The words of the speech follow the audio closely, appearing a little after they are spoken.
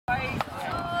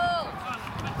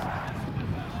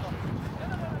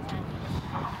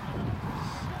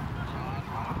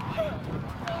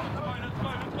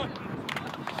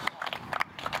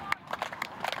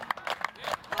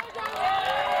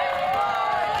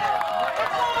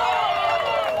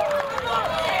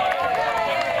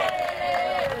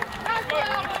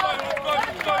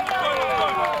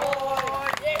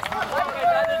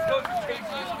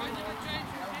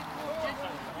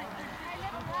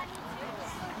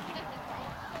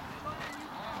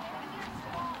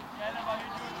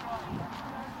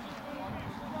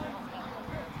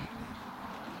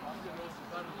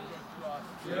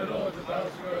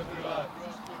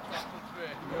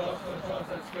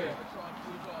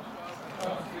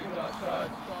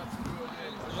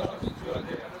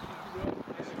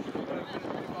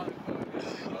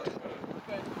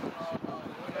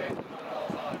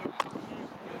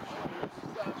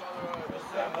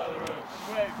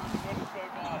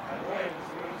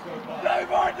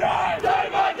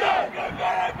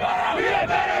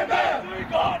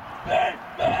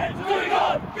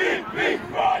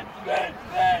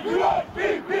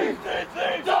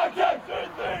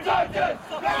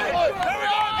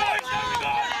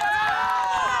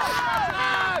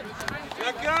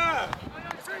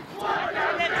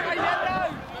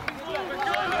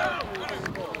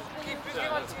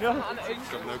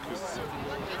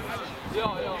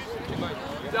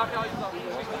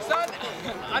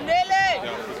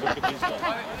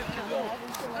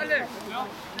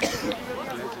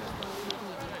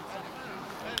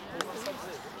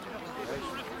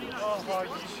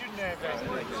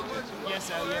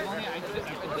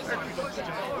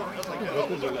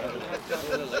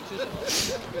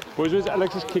Boys, was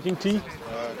Alexis kicking tea?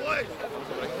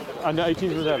 And the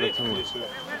 18s was Alex.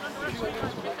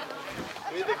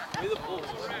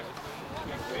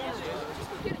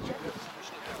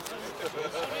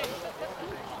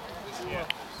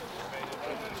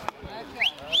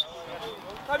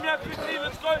 Come here quickly,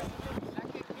 let's go!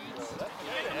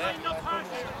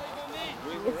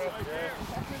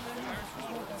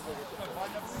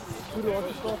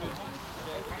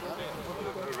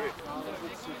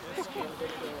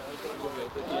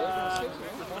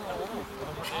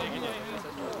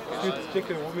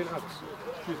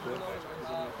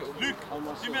 Luke,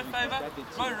 do me a favour,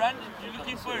 go run, you're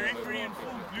looking for a referee in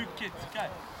full blue kit, okay?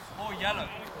 Or yellow.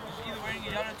 Either wearing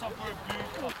a yellow top or a blue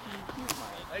top.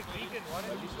 Hey, vegan, why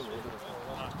don't you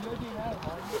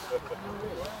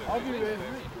I'll be ready.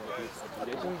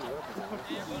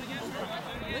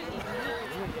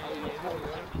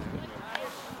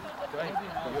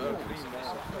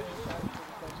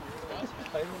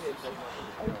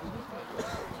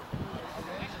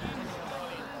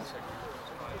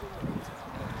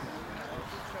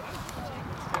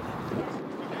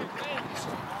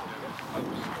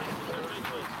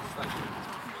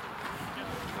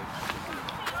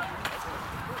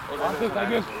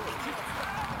 Thank you.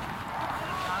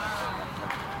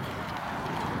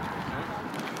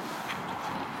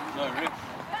 No, Rick.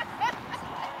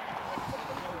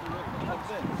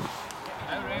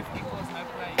 No ref equals no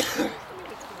play.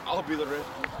 I'll be the ref.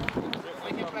 We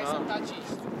can play some touchies.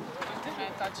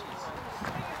 15-man touchies.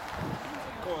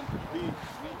 Go on, lead.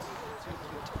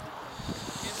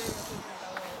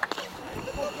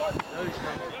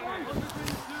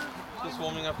 Just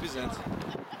warming up his hands.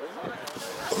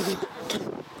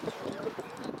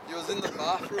 He was in the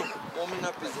bathroom warming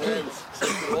up his hands so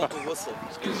he could hold the whistle.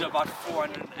 He's about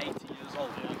 480 years old.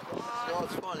 No,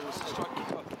 it's fine, he was just trying to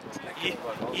keep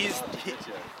up.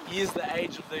 He is the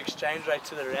age of the exchange rate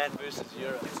to the rand versus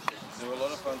euro. There were a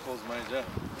lot of phone calls made, yeah.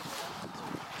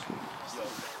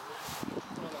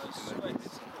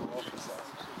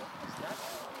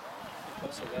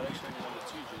 So that actually number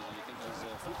 2 jersey, you think there's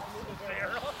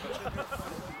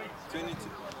 22.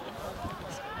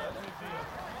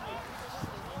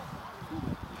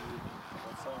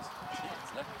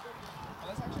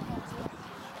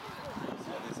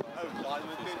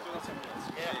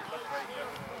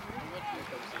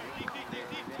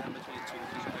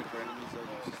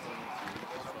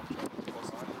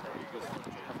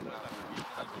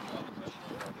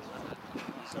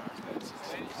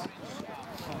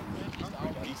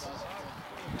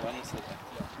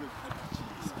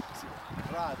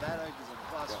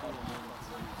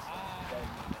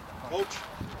 Coach,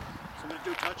 somebody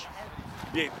do touch?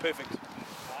 Yeah, perfect. We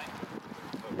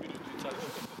do touch.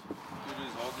 We do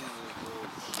is holding the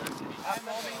I'm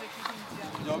holding the kicking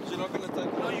down. you're not going to take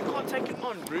it. No, you can't take it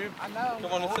on, Rube. I know.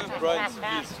 Come on, let's have brains,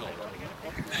 please.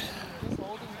 Just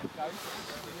holding it, guys.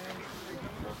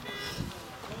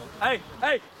 Hey,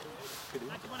 hey! You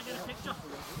want to get a picture?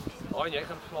 Oh, jij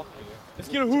gaat klappen. Let's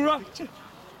get a hoera! Okay,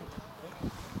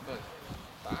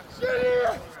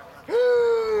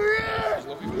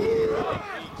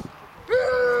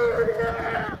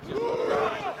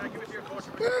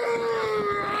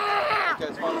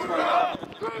 it's fine, it's fine.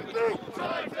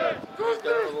 Just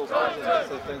get a little buzz and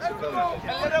say thanks for coming.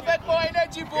 A little bit more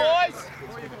energy, boys!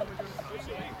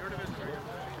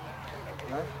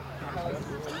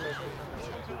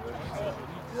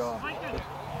 Yeah,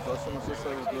 that's what I'm just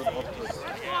saying, do it afterwards.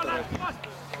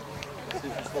 See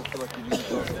if you stop for like you need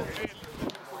to.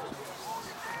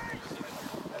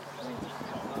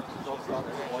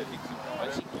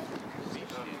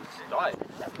 Die.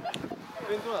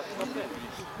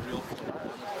 Real.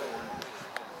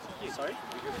 Sorry?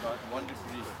 One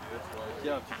referee.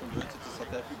 Yeah, if you converted to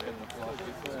South African,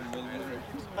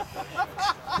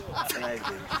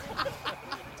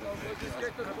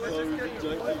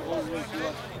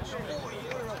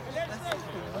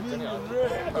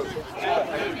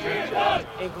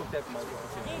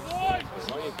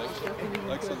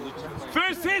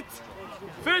 First hit!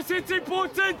 First hit's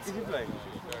important!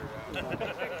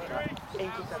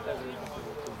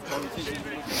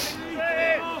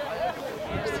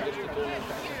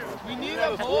 We need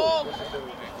a ball!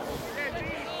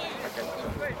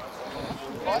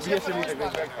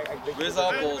 Where's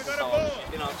our balls?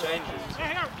 In our changes.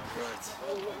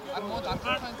 Armand, daar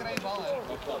kan gaan krijgen bal.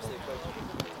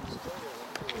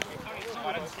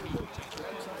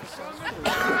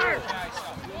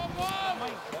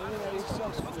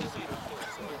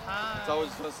 It's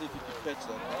always trying to see if you can catch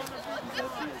that.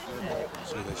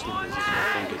 So they're still busy, so I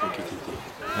can't get a kicking team.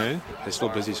 Hey? They're still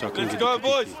busy, so I can't Let's get a go,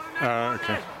 kicking boys! team.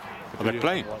 Okay. Are they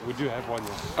playing? We do have one,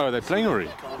 yes. Oh, are they playing already?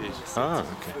 Yes. Ah,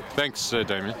 okay. Thanks,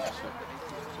 Damien.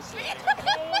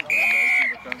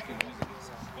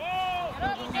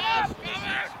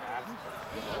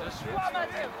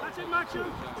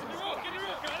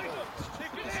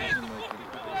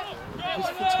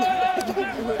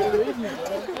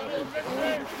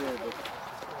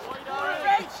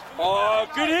 Oh,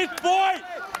 good hit, boy!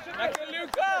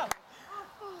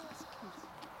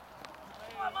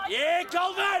 Yeah,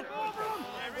 Calvin!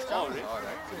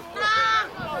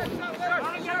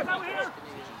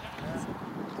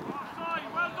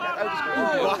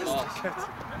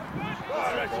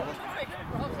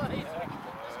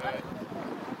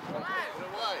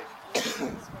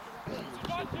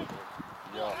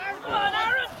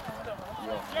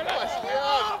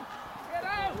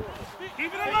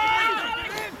 Keep it alive!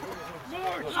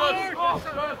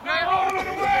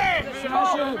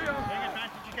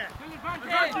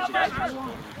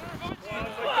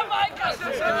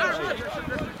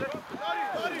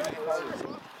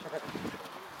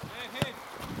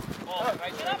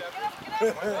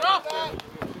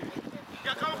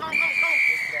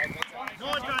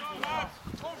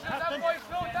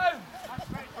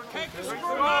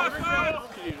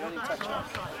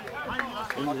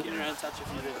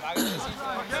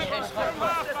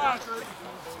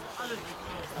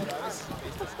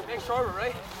 Next over,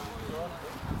 right?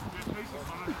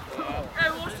 Hey,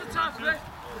 what's the top, right?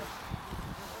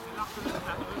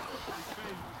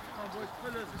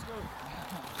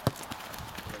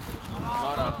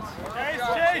 Chase,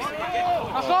 chase!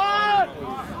 Hassan!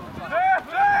 There,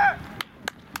 there!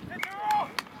 Hit the roll!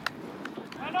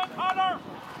 And on Connor!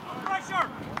 Pressure!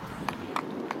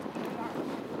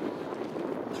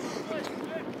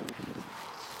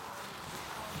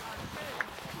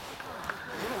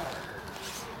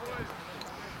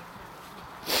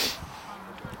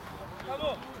 Come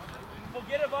on!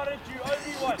 Forget about it, you owe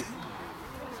me one!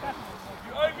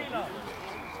 You owe me now!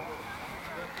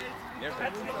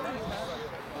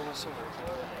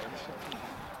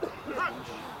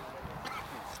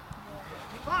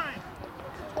 Fine.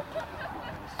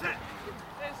 Set.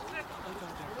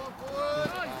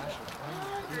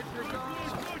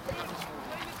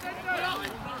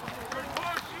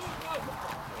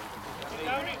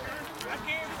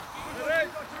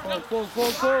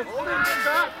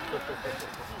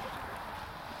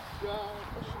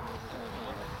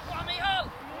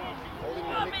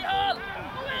 Fall.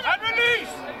 And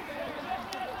release!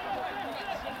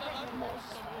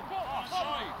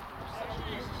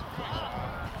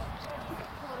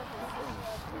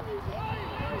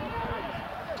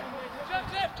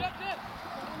 Jump it!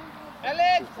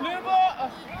 Alex, blue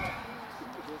ball!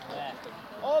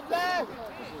 All black!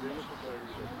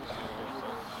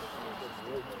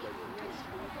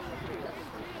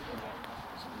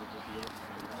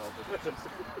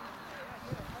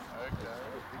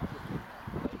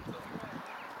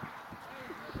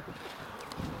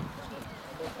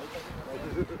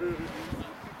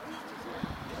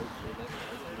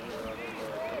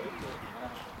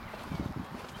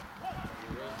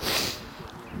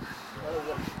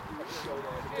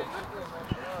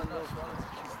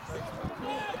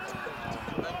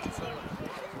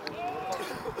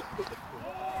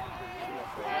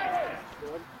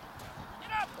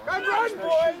 Run,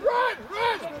 boy! Run!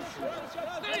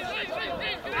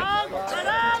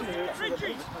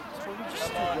 Retreat!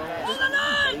 On the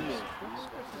line!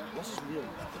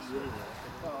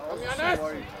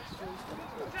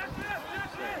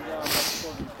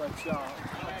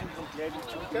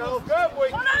 Go, boy!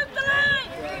 One out the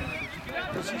line!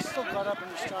 Because he's still got up in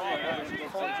the start. He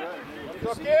can't drown.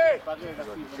 Okay! But, yeah,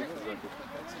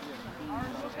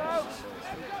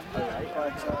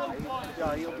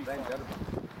 he'll be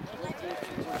fine.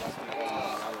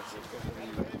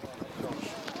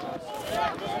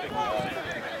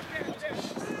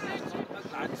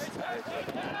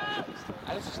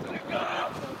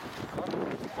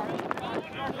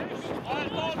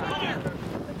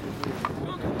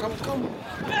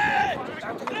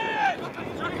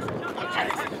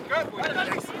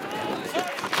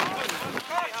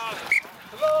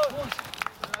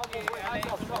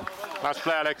 Nice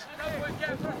play, Alex.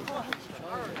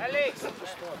 Alex,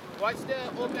 watch the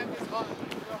All Blackers on.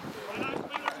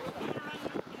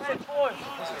 Hey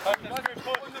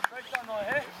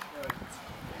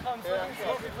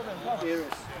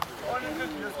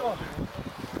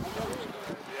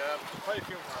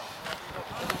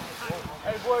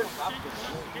boys.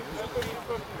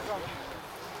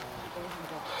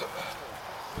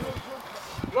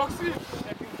 Roxy.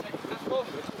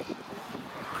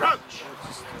 Crouch.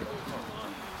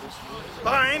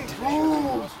 Bind.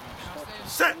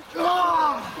 Set.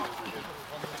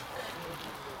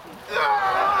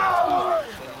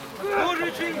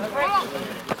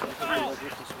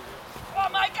 Oh,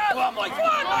 Michael! Oh, my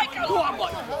God, Michael! Oh,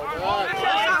 my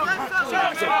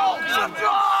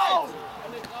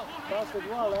Passed it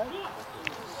well, eh?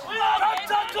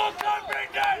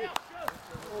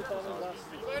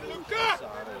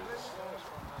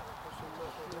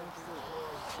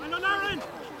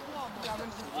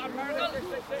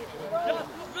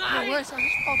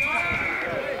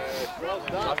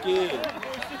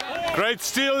 Great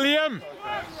steal, Liam.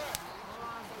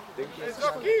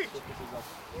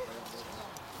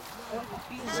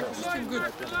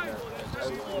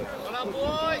 Well on,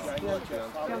 boys.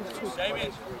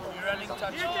 David, you're running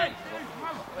touchline.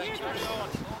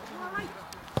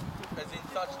 As in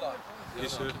touchline.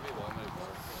 Yes, sir.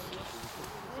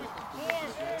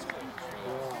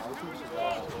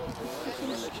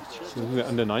 The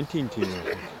under 19 team.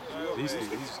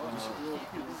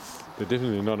 They're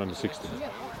definitely not under 16.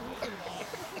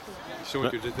 Sean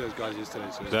could did those guys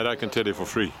yesterday. So. That I can tell you for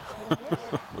free.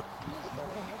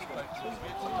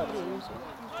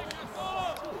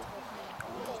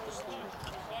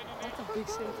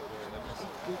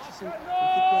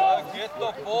 Get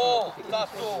the ball,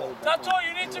 Tato. Tato,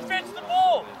 you need to fetch the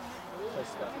ball.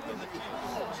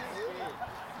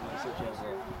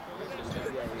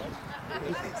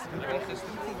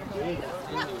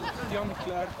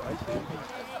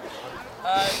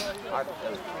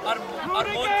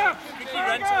 Armand, quickly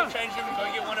run to the change room and go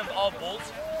get one of our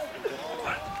balls.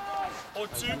 Or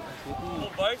two,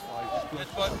 or both.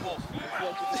 Let's both balls.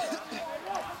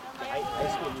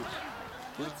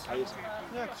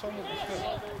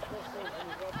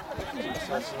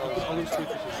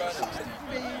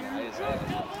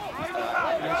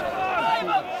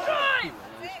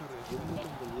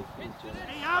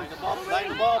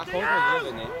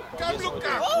 Come,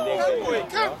 Luca. Come, boy,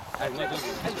 come.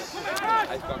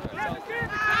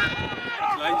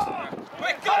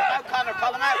 Quick, go! Connor,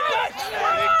 call him out.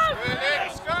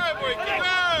 Let's go, boy. Come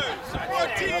on. Support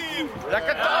team.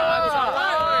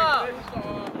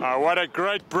 Oh, what a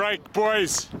great break,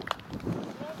 boys.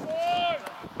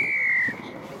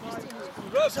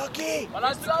 Rocky!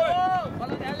 What's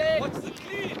the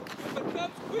clean? If it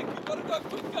comes quick, you've got to go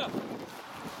quicker.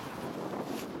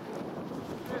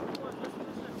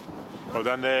 Well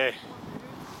done there.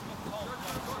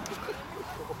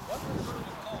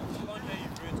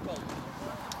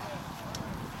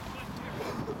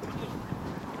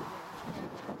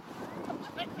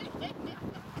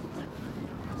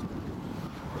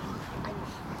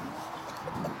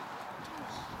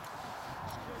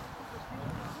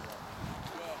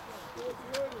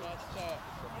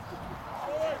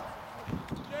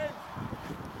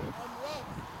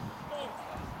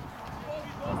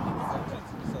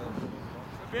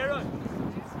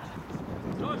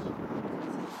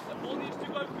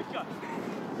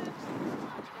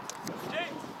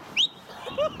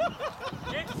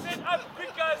 Get set up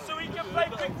quicker so we can play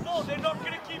quick ball. They're not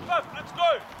going to keep up. Let's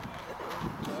go.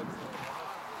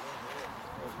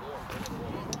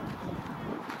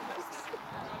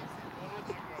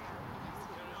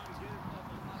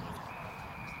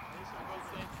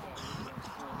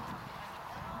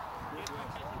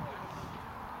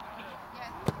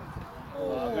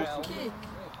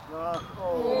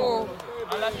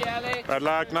 Unlucky, Alex. Bad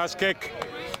luck, nice kick.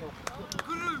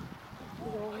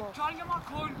 Try and get my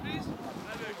coin, please.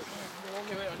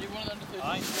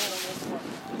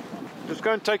 Just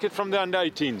go and take it from the under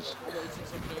 18s.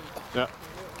 Yeah.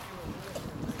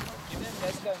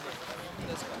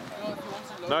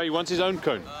 No, he wants his own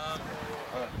cone.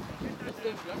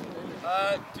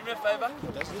 Do me a favour.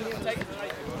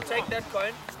 Take that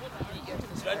coin.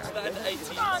 Run to the under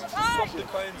 18s. Swap the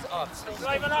coins out.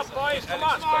 Driving up, boys. Come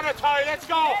on, Athy. Let's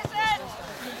go.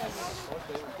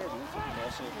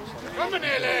 Come on,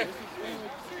 Ele.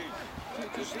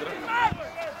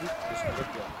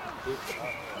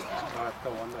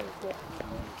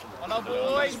 On our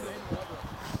boys.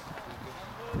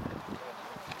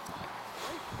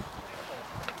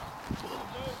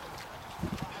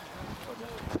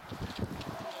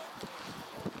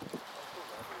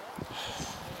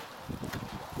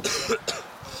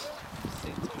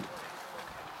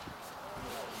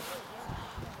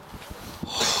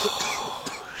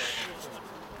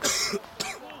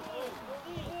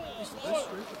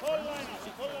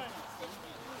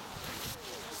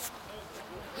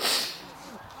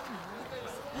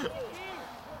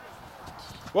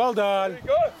 Well done.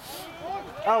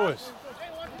 Ours.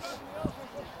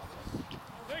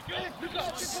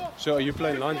 So are you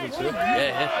playing linesman too?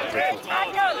 Yeah.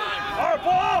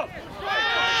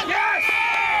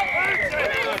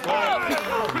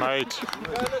 Mate.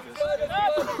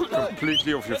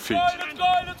 Completely off your feet. Let's go.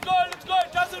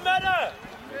 It doesn't matter.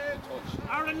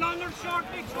 Aaron, long or short,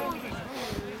 big shoulders.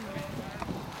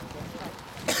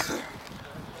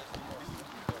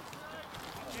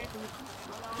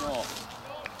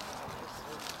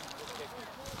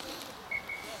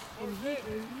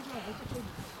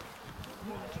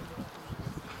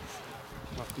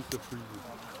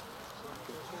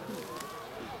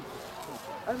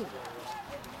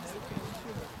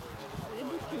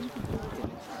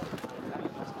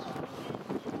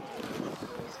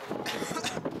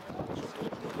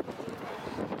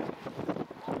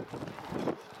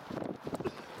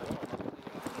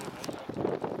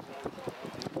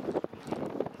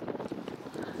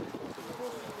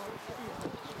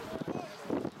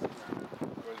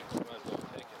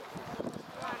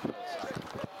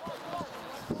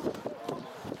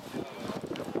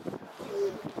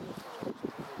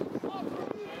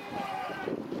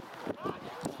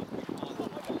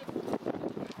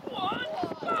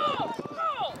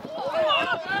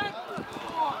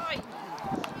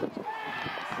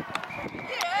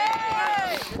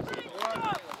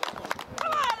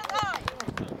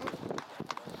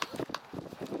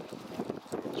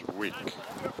 Weak.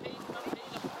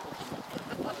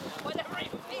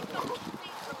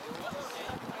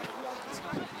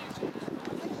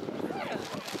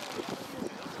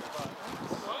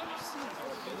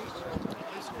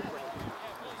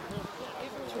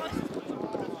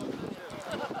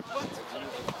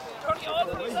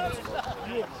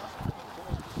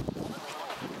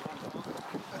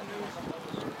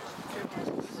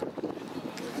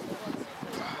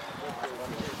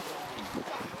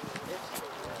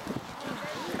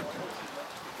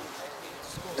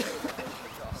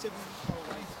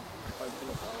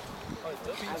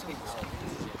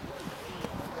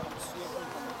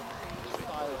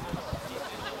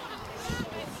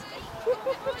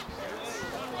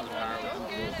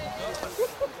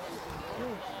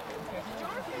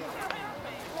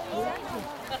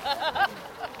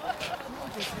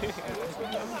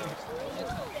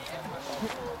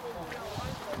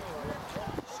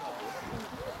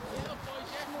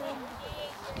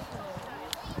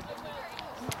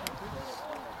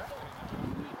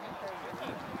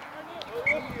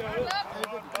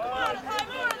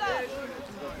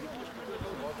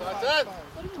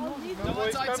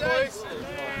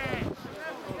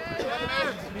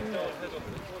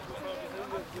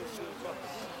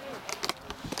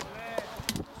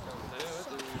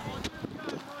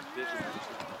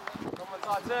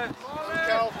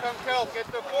 Come, Kel, get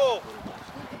the ball.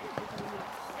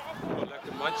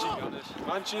 Lekker munching, Jannes.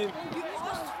 Munching.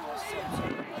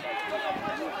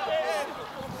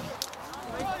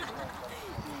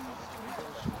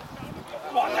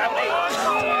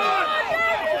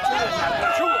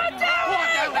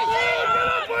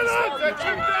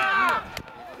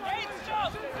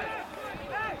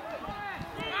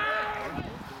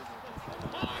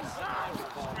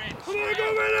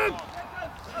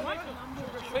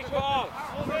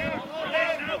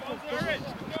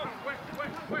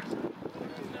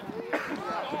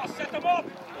 Set them up.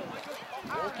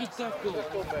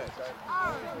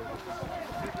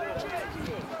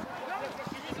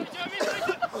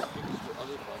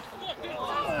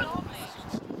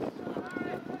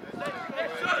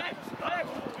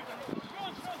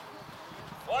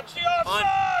 Watch the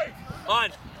offside.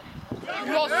 Mine.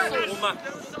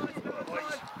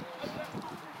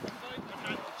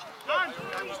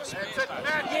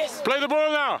 Play the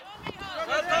ball now.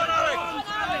 Well done,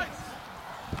 Alex.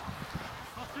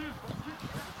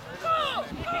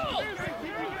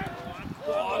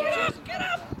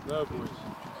 No, boys.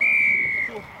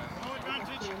 No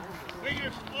advantage.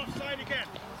 Wingers offside again.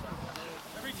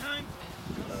 Every time.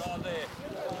 All there.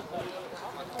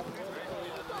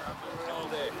 All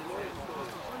there.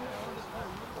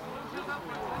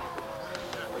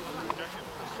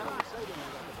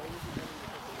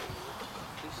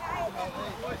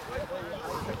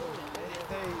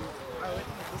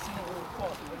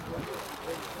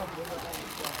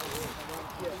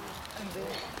 And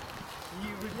then he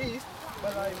released,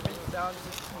 but I went down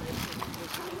just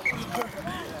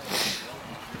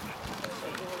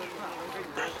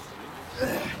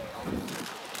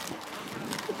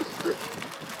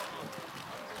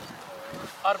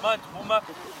Armand, Uma.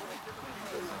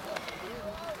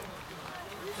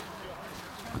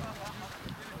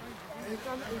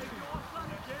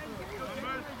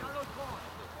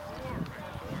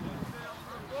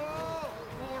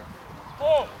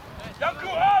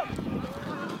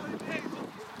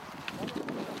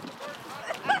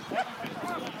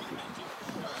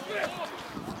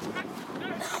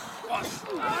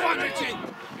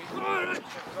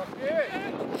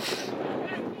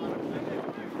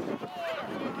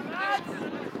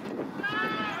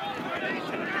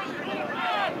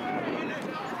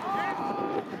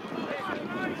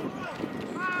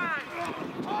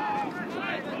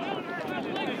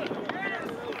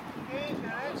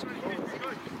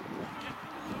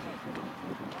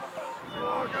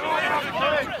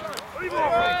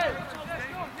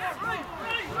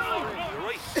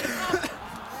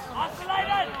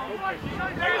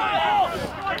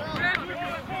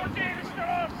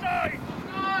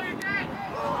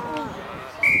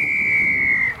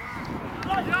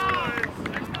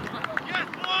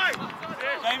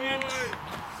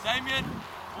 Damien,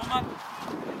 warm up.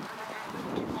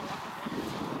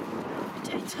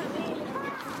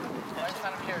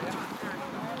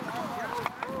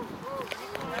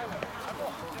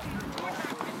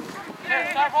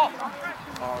 Here, start ball.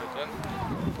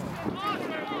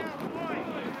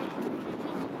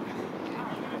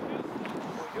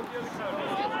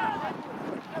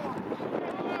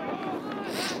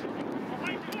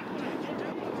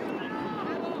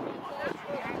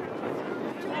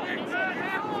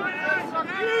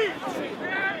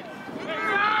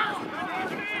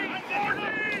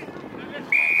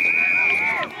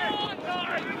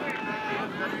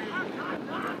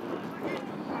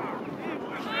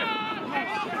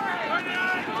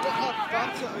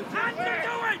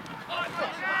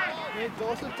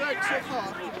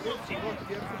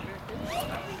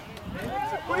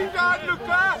 Bring down,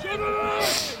 Luca!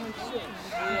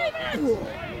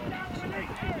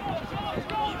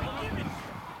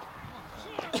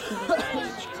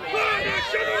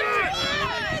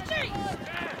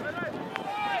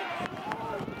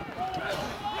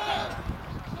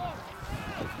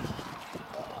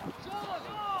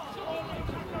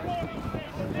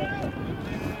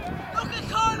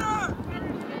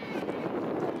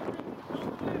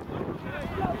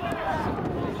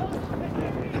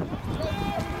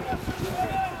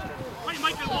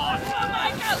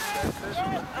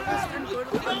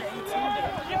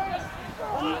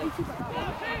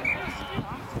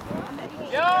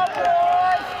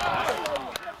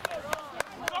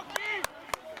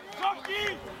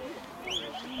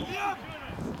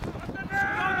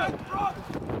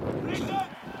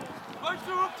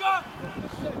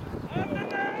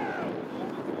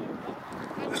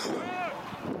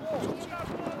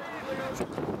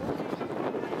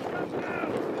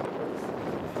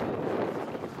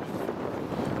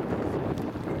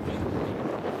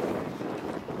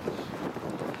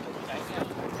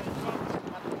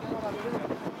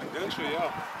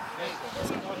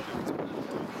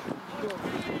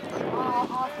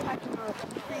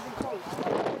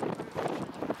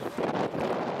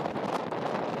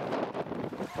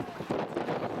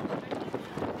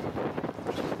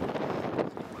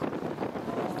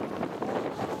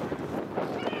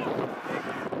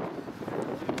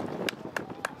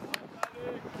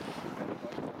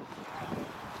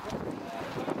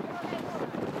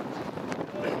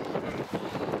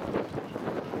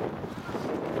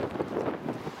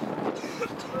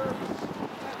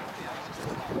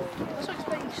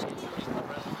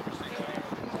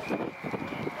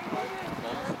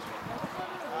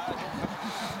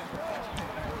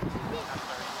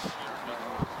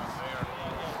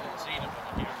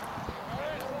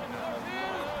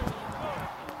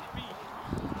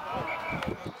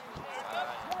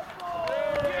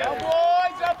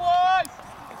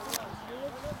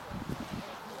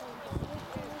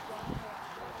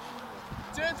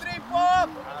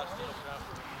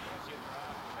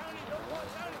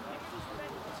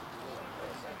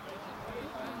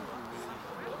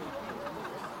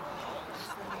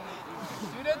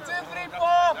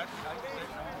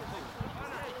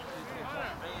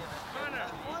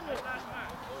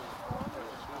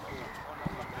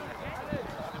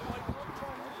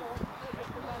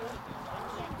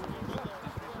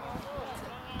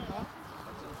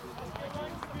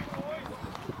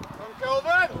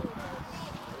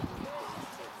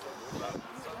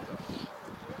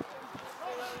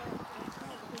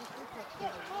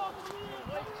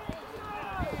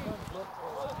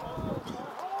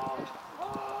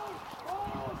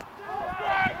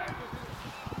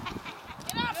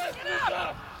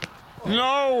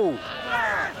 No!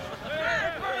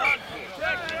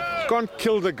 Go and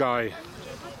kill the guy.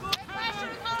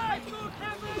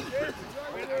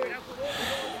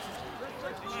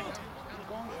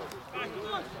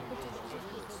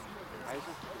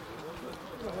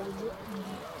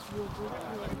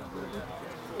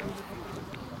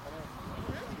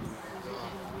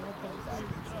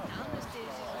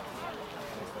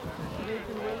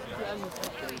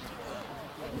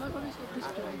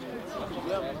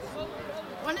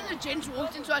 One of the gents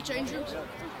walked into our change rooms,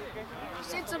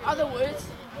 said some other words.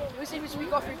 We said we speak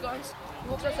Afrikaans. He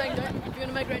walks out saying, "Don't, if you're going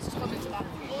to make racist comments about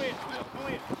it."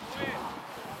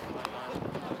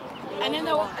 And then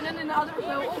the other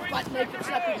were all butt naked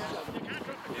slapping each other.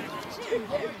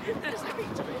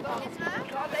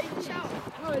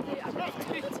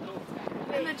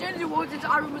 And the gent who walked into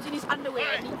our room was in his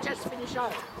underwear and he just finished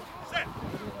out. I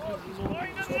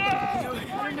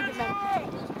don't know the man.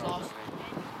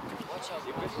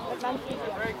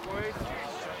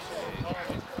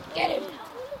 Get him!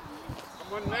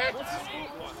 Come on, Ned. Is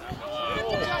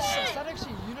that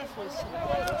actually a unit for us?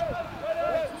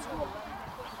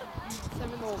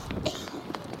 7 all.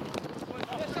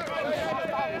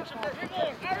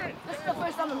 This is the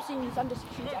first time I'm seeing these under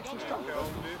 16s actually strong.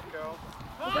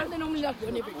 Because they normally like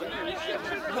win every game.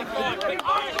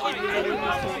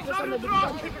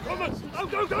 Go,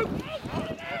 go, go!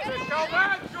 Go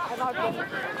back!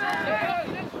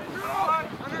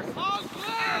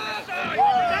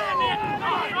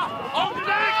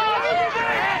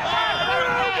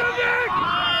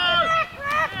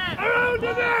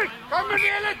 Come in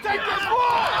here, let's take this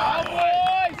ball!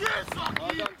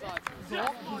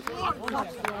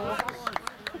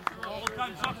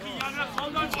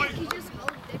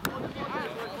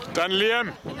 Done,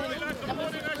 Liam.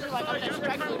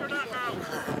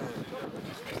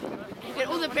 You get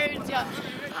all the parents here.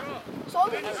 So all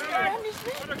the around his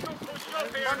feet.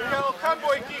 Come,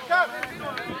 boyki, come!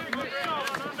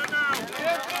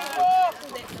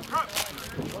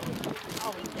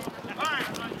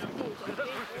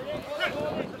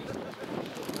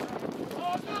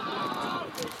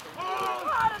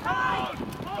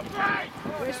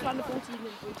 Where's under 14 and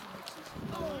 14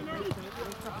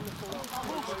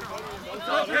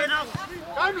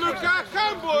 Come, Luca,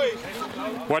 come, boys!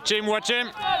 Watch him, watch him.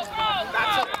 That's it!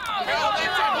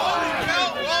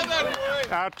 Well done,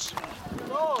 boys! Out.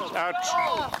 Out.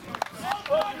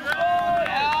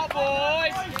 Yeah,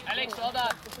 boys! Alex, well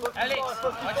done. Alex, watch the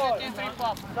 2-3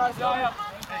 pop.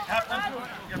 Captain,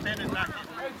 your pen is back in.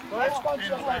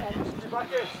 Back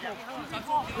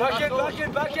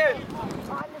in!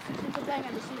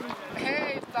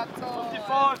 Hey, that's all.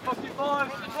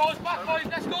 55! Throws back, boys,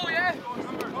 let's go, yeah?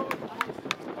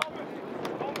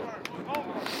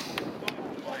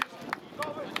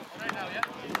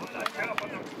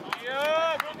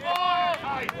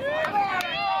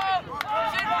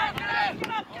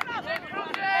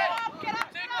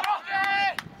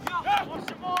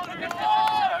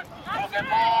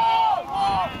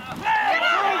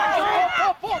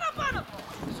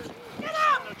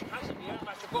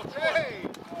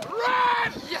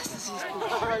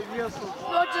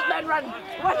 Watch this man run!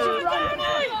 Watch him run!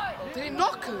 Did he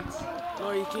knock it?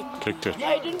 No, he kicked. Kicked it.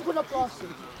 Yeah, he didn't put up last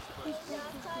week.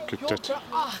 Kicked it.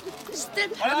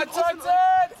 Step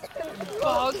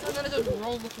Oh, and then I just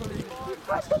roll the foot in.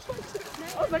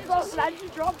 Oh my God, slide you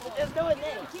dropped it. There's no one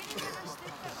there.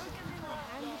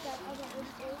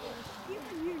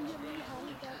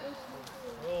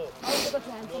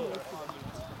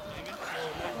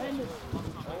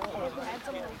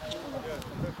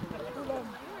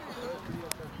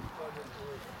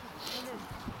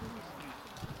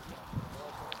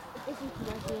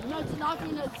 No, it's not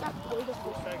in the exact way.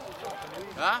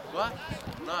 Huh? What?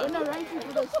 No. We're not ranking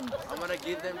for those things. I'm gonna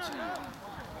give them to you.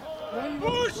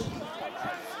 Push!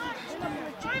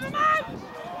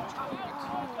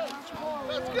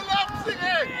 Let's get up,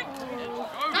 Siggy!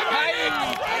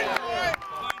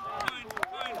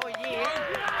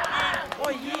 Oh,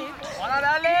 yeah. Well done,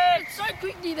 Alex! So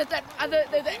quickly that other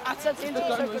outside centre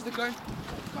was so Where's the gun?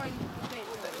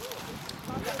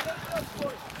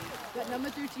 That number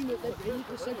 13 was that really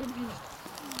was so confused.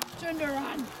 Turned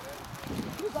around.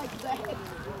 He was like that.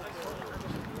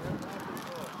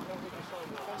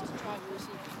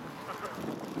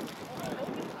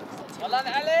 Well done,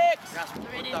 Alex! Just put the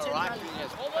right in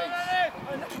his Well face. done,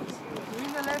 Alex! We're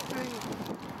in the left wing.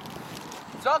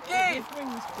 Zoki!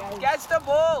 Catch the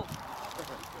ball!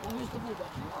 Who's the ball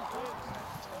back?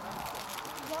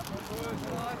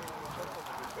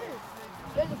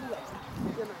 There's the ball back.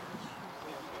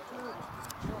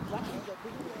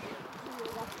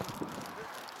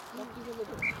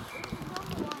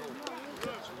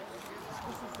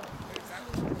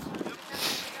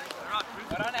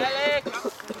 Well done, Alex!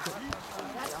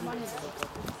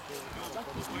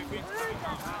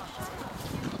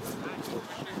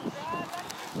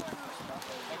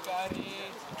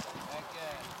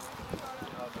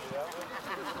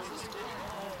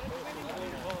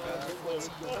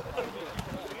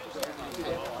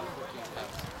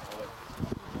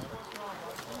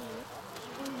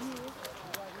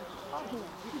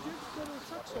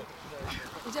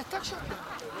 Is that tuck shop?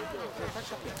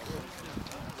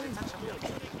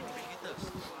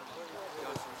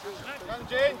 Come,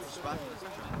 James.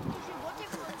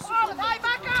 Oh, hey,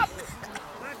 back up!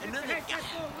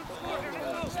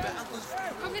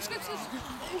 Come, let's go.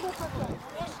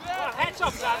 Heads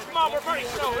up, lads. Come on, we're very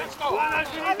slow. Let's go.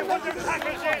 You need to put your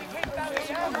tackles in.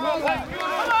 Come on,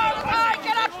 hey,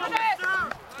 get up from it!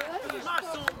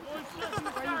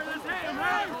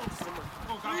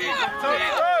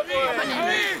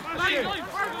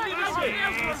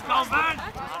 Let's go, man.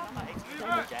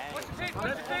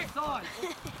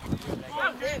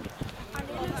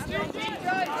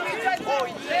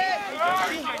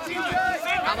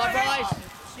 Come on, boys.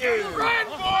 Run,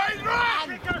 boys, run!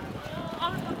 Go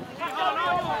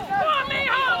on,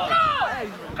 Miho, go!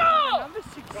 Go!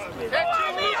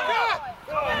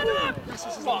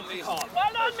 Come on, Miho.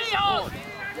 Well done, Miho.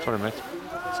 Sorry, mate.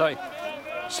 Sorry.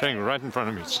 Staying right in front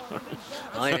of me. Sorry.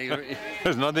 Oh, yeah, you're...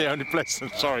 It's not the only place. I'm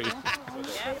sorry.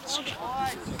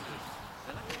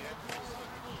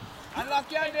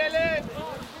 Unlucky, Dylan!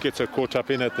 Gets her caught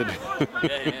up in at the.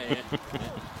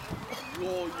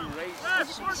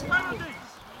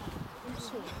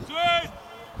 yeah.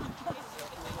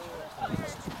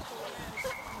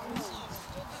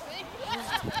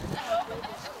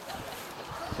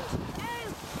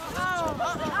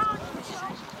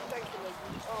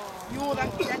 You're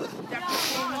that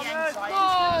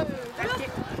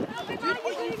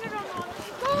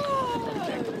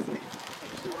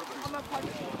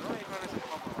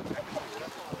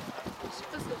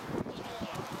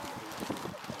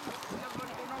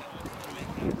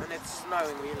And it's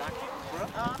snowing, we like it, bro.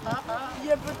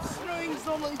 Yeah, but snowing's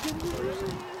not like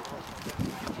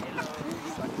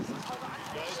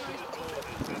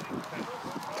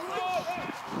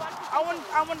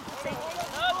I want to take it.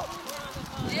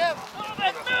 Yeah.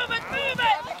 Move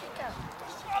it!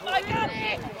 Oh my God!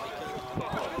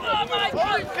 Oh my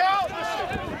God!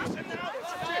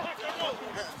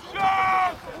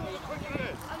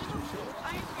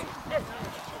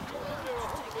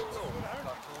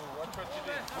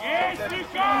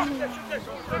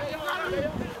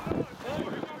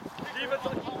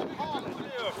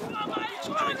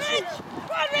 Yes,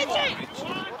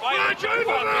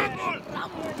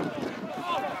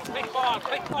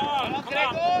 Quick ball!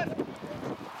 Come on!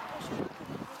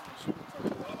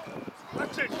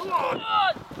 That's it, come on!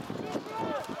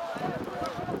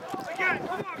 Again,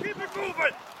 come on, keep it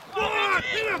moving! Go on,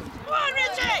 hit him! Come on,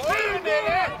 Richie! Hit him,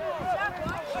 David!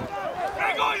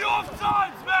 Hang on, you're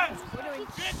offsides, man!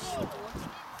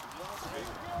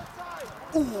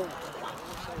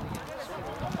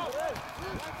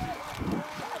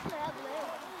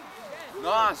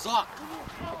 Nice, look.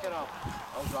 Pick it up.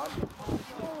 Well done.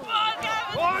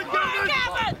 Go on,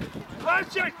 Gavin!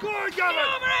 That's it, go on, Gavin!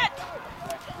 Over it!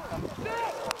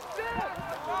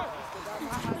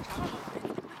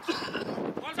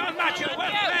 Well done, Matthew,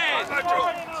 well played!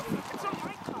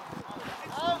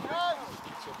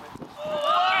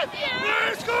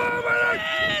 Let's go with it!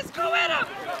 Let's go with him!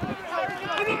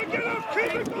 Come on, get up,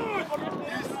 keep it going!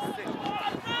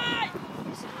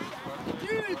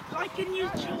 Dude, like a new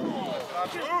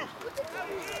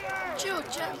Chill,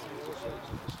 chill.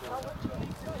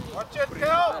 Watch it,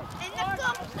 go!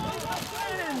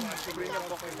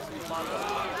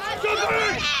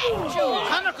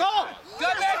 Hannah, go!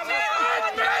 Good,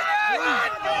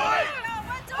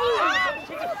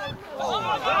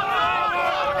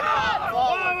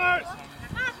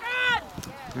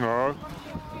 No.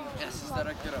 Yes, is that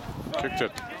a get up? Kicked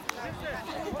it.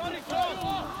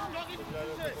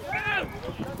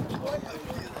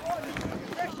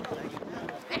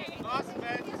 Nice,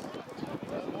 man.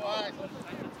 Wide.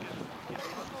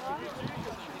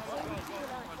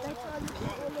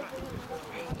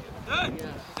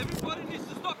 Everybody needs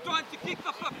to stop trying to kick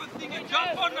the flipping thing and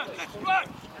jump on it. Let's run!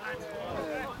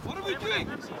 What are we doing?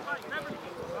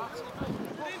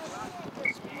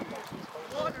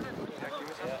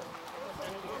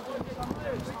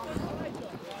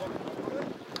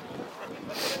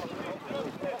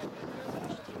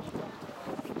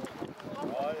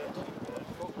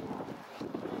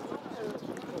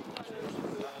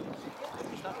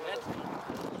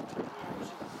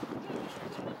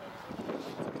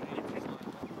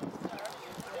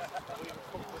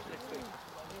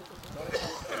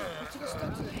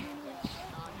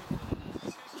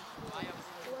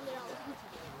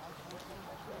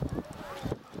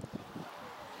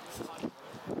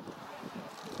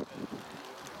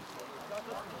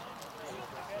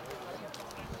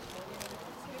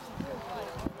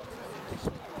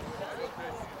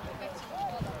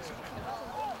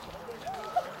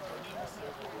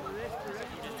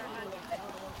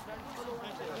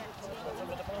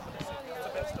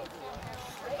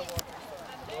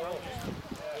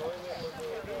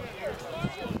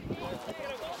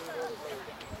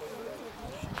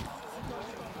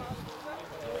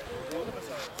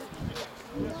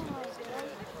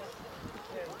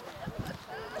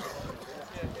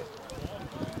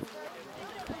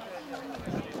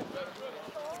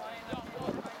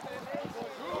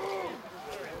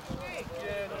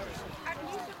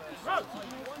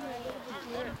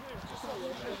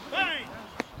 Hey!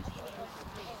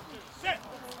 Set!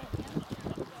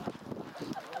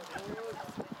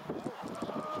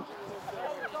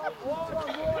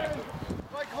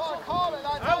 Call it,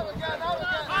 lads. Out again, out again.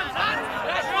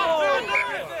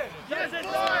 Yes, it's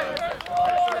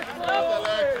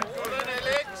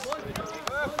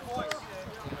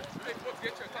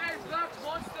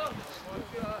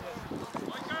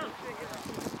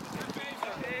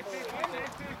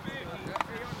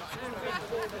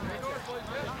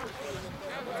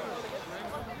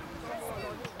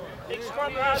big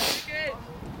scrum, lads.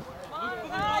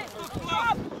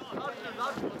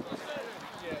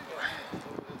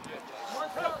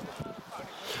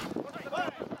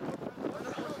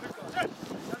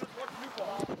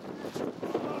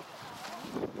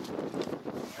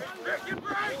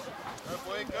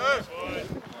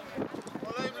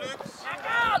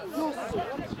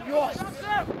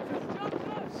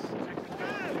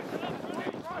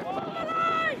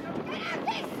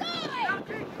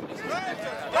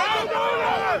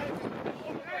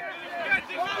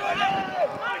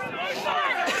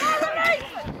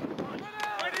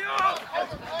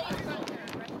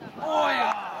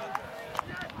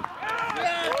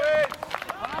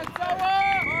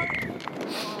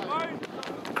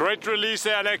 Great release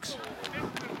there, Alex.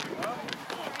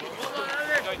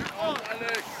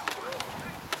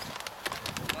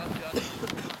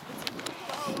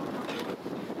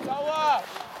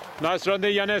 Nice run there,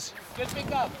 Yannis. Good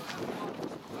pick up.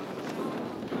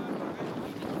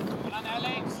 Well done,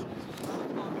 Alex.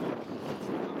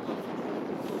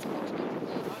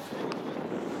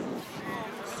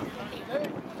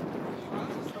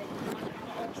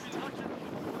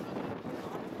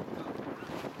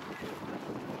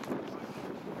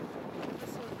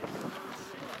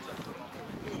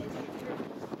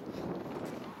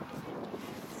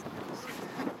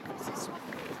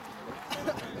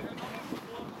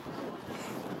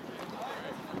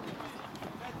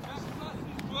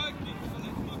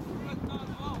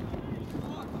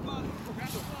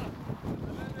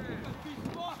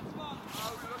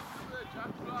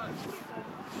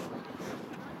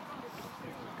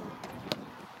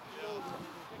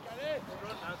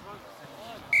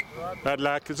 Bad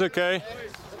luck, it's okay.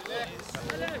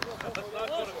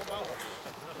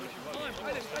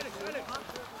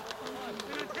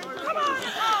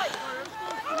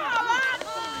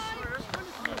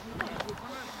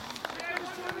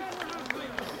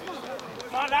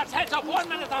 Come on, lads, heads up, 1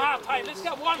 minute to half time. Let's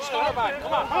get one score back.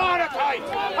 Come on, hard time.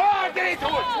 Hard, get into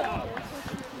it.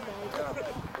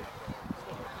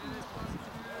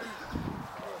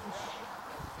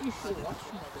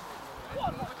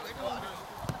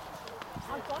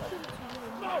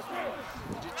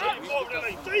 Over the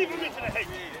line, drive him into the head.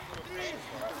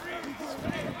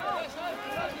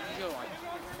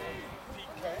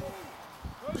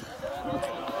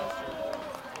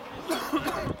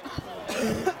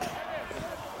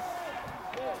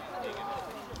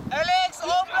 Alex,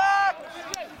 all black!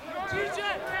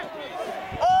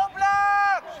 All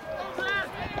black!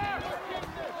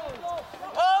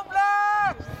 All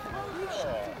black!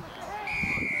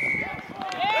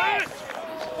 Yes!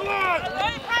 Come on!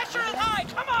 Lay pressure and high,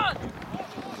 come on!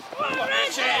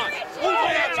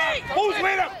 Who's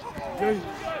with him?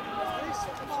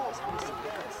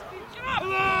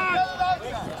 Come on!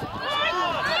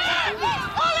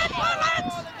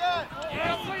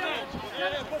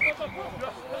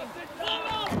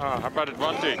 Ah, how about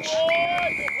advantage?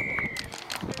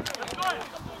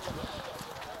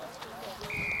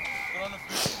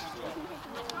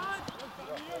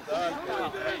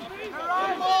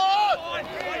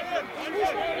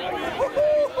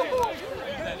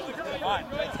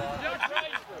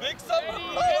 Big summer!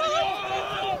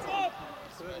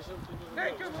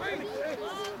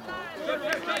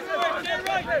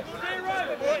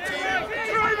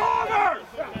 Drive over!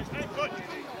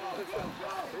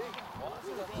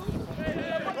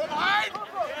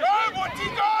 Go, Monty,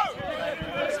 go!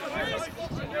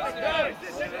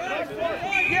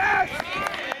 Yes!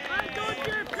 Don't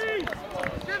get peace!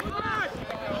 Get back!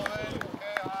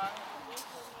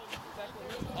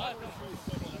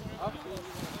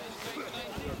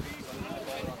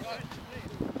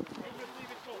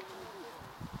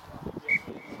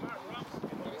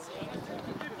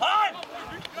 Hi!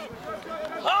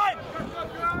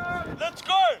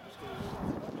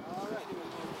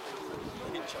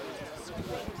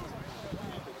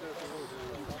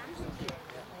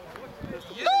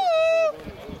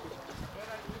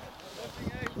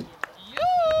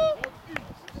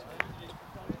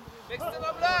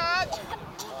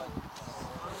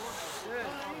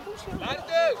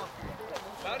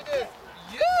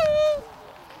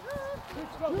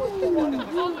 Yeah!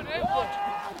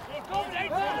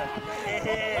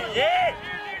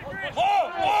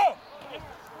 More!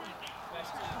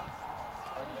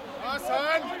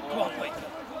 Come on, wait.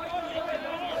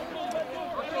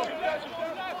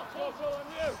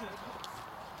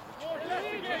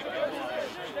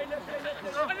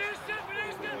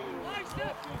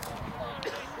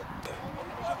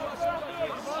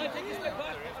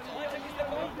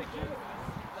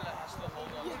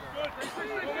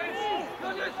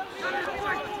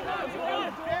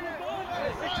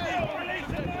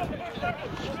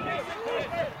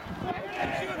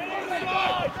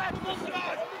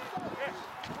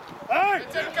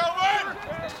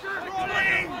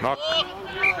 Knock.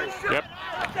 Yep.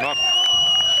 Knock.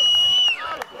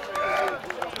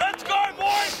 Let's go,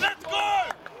 boys! Let's go!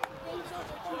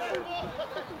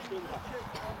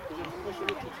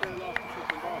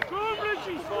 Go,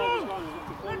 Richie! Go!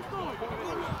 Let's go!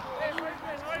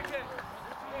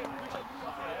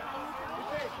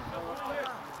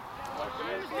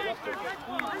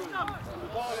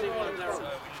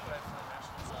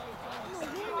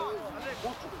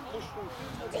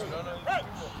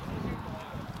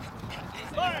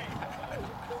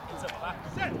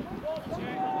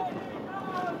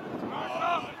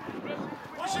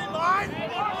 Pushing line!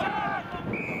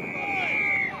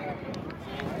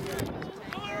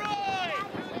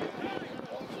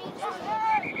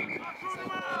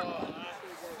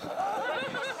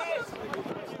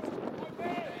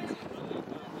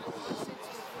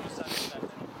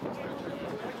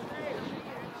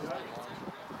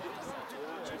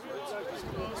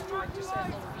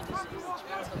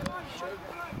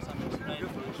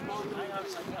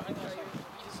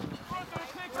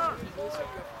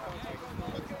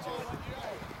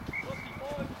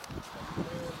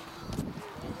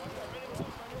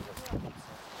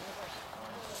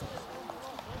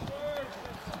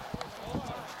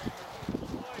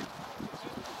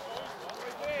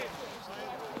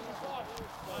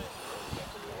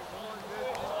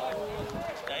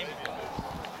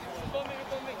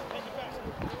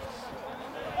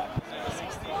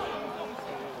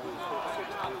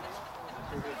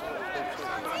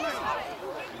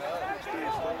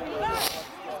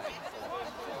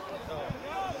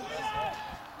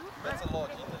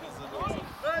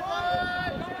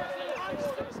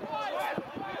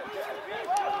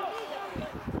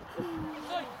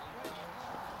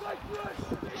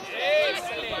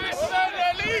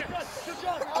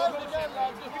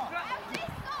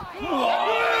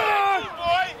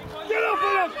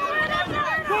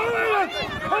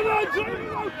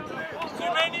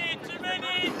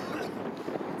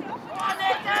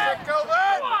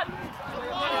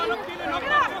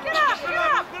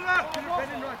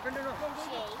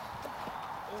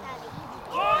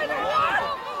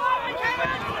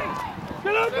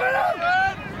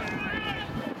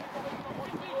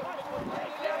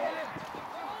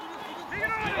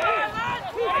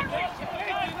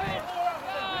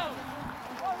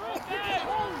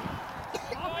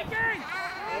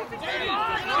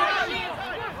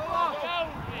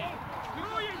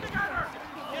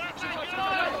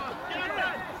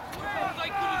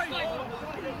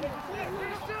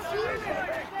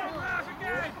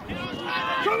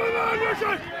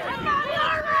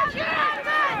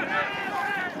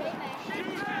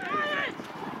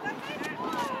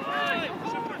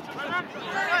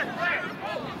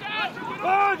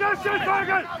 Oh, that's it,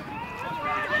 Fergus!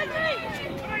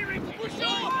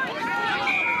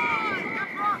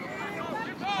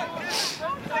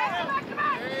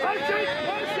 That's it,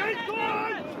 go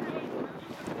on!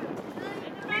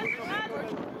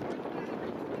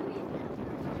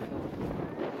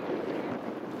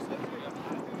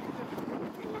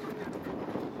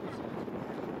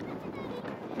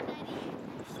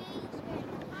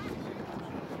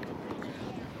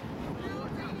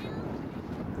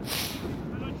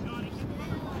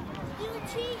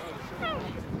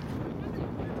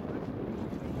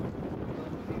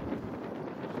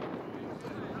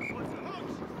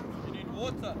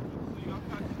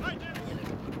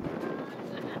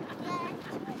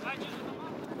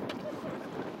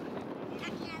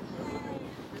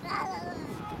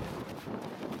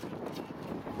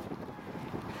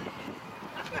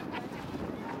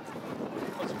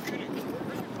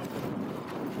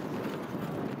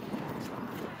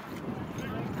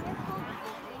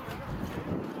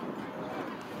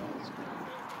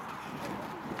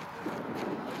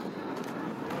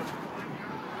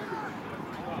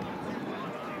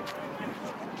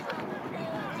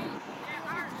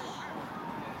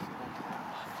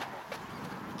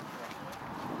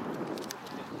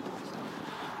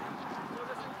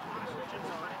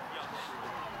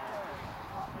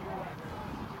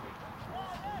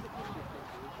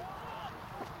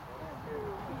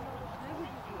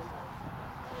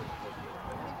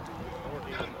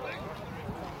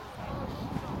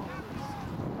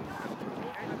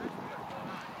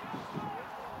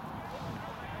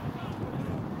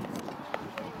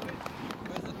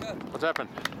 What's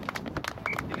happened? I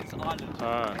think it's Ireland.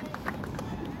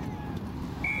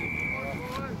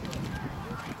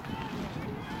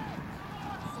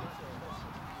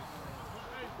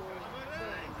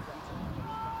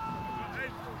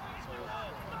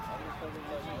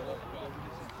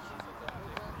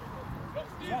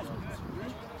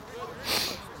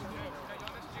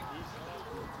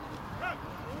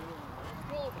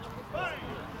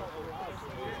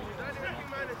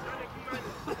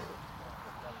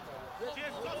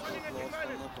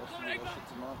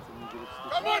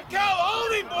 Come on, Cal,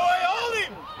 hold him, boy, hold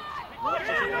him!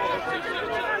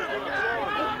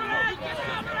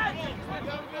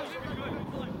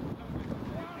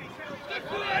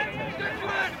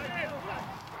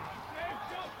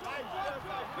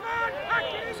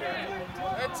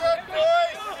 That's it,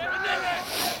 boys!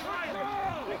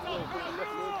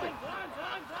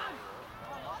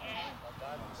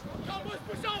 Come on,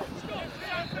 push on!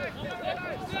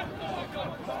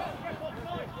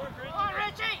 On,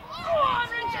 Richie! Go on,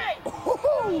 Richie!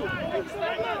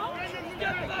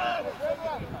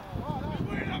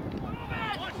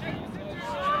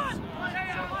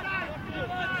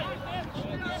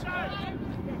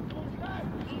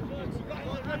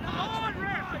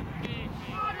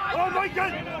 Oh my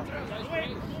God!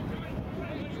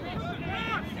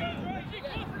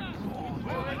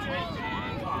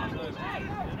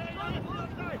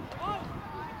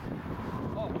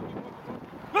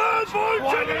 Man, boy,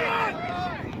 check it out!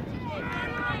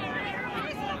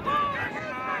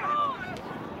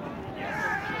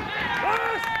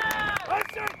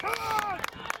 That's it, come on!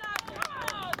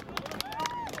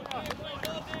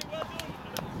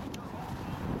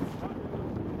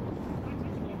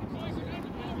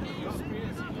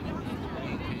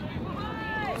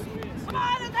 Come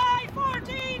on, Athy!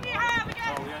 14 you have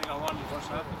again! Oh, we only got one in the first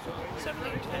half. 7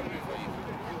 out of 10.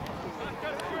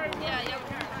 Yeah.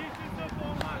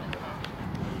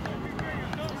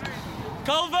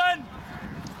 Colvin!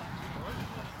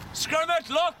 Scrum it,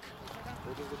 look!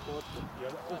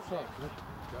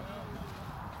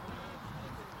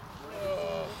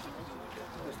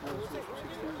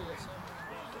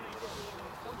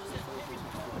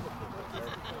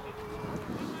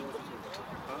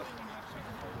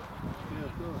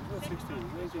 No, 16,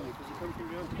 19, because he comes from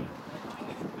behind.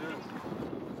 Yeah.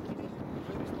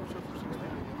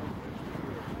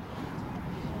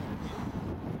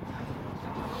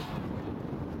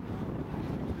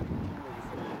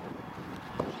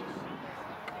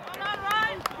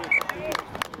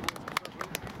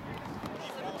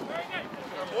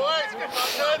 Boys, get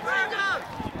back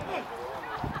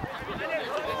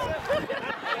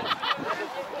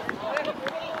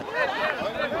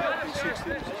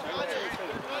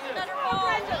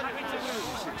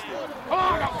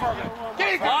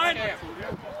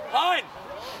Fine!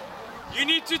 You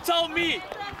need to tell me!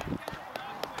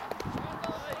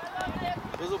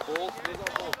 There's a ball. There's a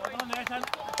ball. Come on, Nathan.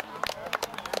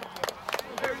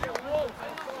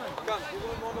 Come, you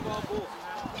want one of our balls.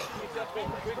 Keep that ball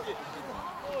quickly.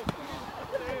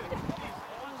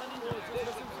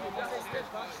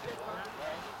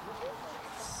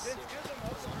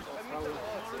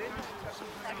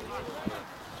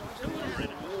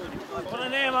 Put a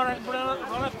name on it,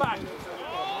 run it back.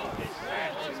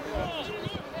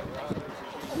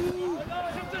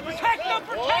 Protect them,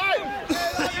 protect them!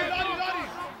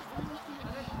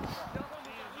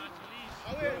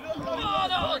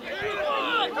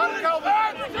 Come,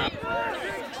 Calvin!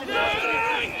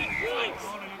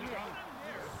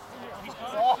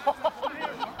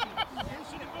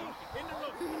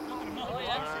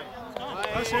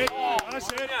 That's it,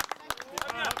 that's it.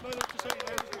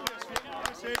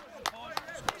 That's it.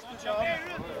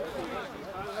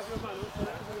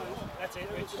 That's it,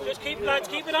 Rich. Just keep, lads,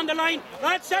 keep it on the line.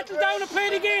 Lads, settle down and play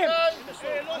the game. Let's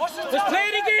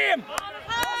play the game.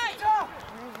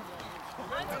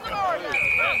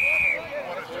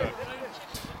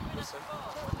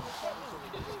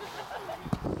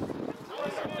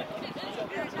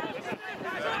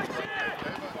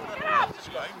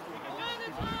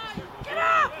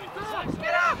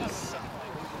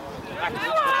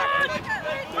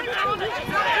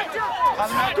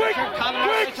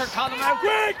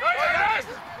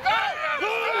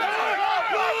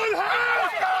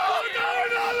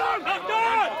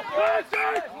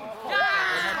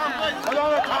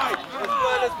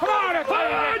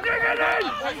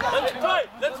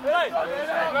 Let's play!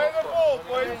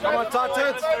 Come on,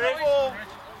 Tatit!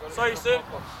 Sorry, sir.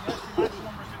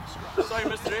 Sorry,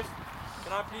 Mr. Ref.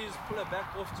 Can I please pull it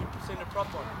back off to send a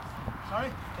prop on? Sorry?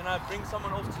 Can I bring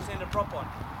someone off to send a prop on?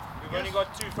 We've We've only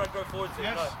got 2 front row forwards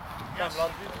here. No. Come,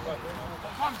 London.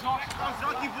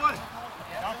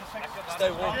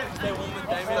 Stay warm. Stay warm with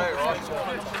Damien.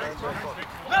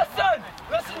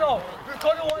 Listen now. We're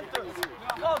going to want this.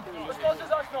 Come, let's go to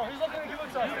Zach now. He's not going to give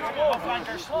it to us.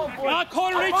 Now,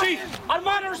 call Richie. Our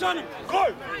manners on him.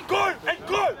 Go! Go! And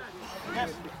go!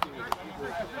 Yes.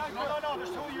 No, there's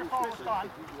 2 of your forwards gone.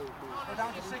 We're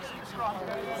down to 6 in the scrum.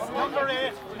 Number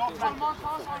 8, not back.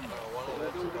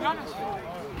 Be honest.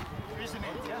 Isn't it,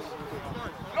 yes?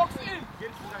 Locks in.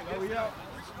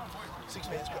 6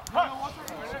 minutes go.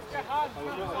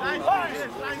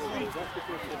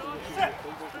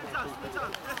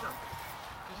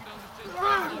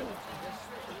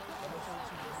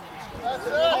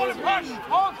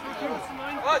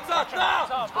 What's up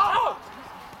now?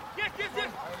 Yes.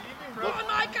 Come on,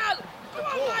 Michael! Come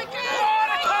on, Michael!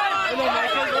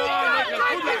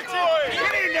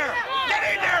 Get in there! Get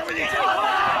in there with it!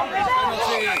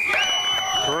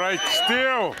 Great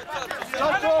steal.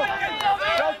 Tato!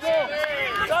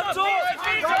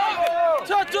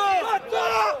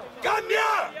 Come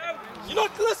here! You're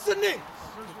not listening!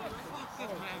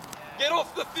 Get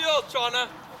off the field, Chana!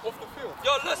 Off the field?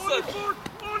 Yo, listen!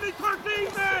 Only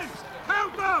 13 men.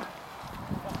 Count them.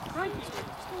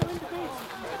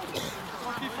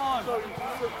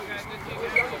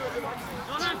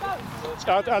 It's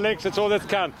out, Alex. It's all that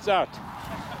counts. It's out.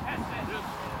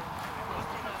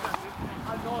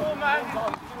 4 man.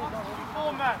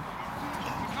 4 man.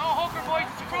 No hooker, boys.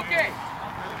 It's crooked.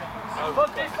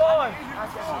 55.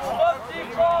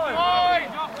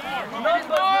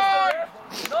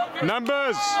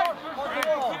 Numbers.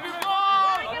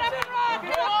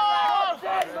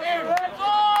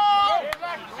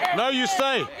 No, you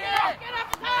stay.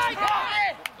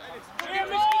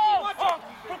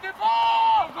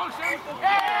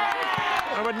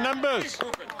 How about numbers?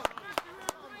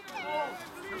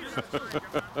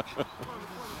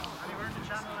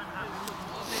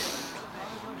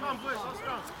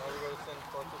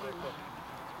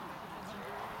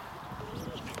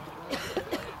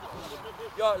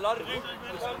 Yo, laat het doen.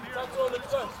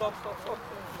 Stop.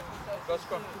 Let's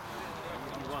go.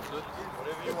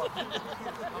 Whatever you want.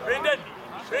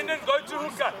 Brendan, go to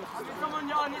hooker.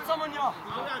 Need someone, yeah.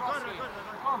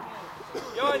 Come.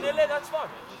 Yo, Nele, that's fine.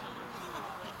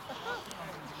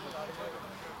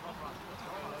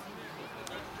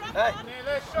 Hey,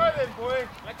 let's show them, boy.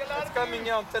 It's coming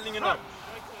here, I'm telling you now.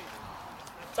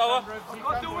 Tawa.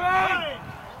 Got the way.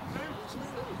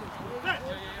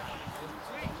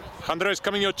 Chandra is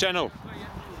coming your channel.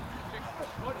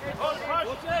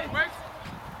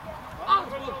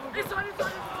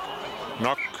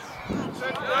 Knock.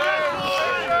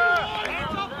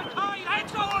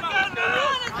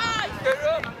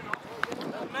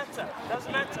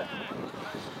 Doesn't matter.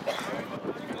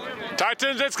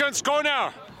 Titans, let's go and score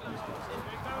now.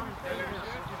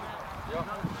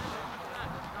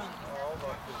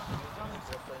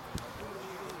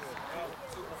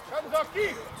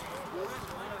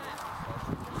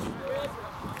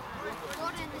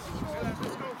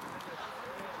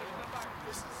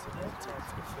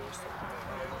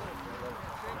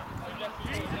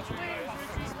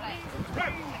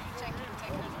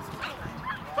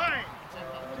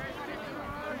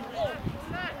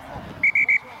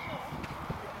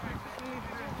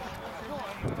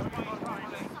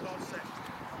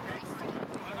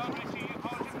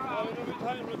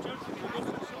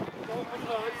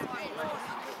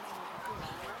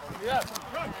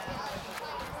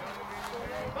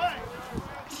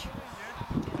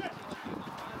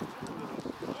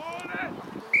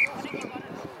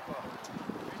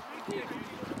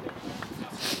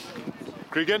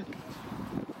 Cregan,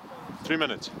 3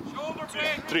 minutes. Shoulder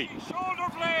blade. 3. Shoulder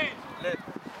blade.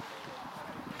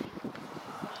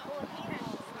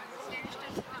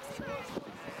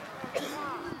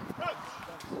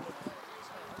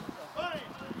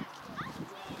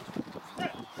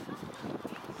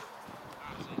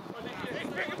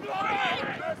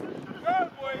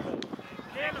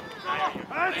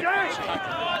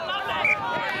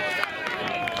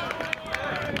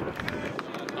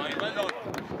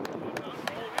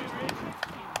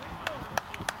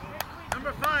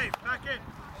 Number 5, back in.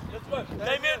 Let's go.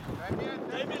 Damien,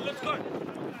 let's go.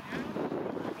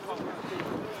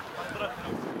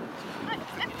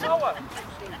 Tawa.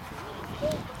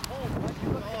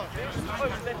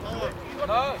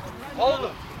 No, hold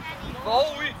him. The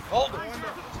whole week, hold him.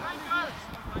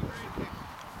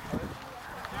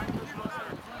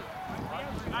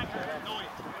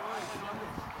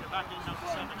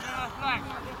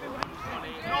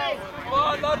 Come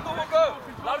on, let it go.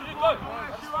 Let it go.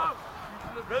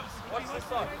 Ribs, watch this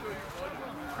side.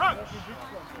 Run!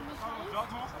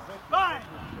 Line!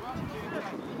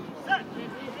 Set!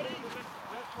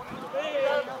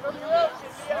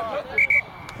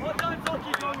 What time fuck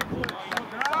you going for?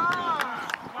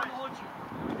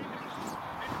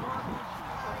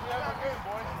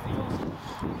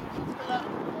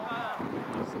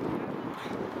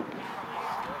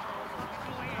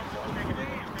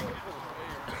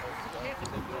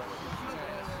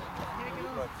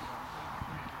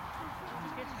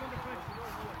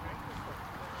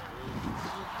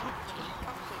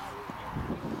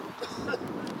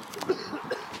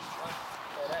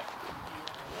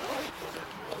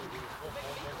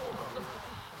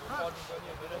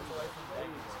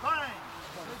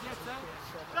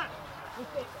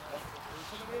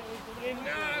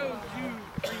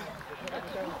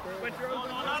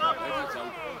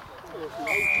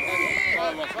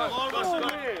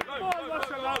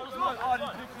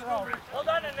 Hold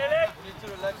on, Nelly. Need to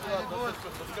relax a lot.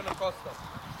 That's going to cost us.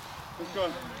 Let's go.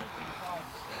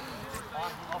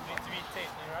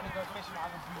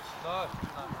 No,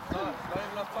 not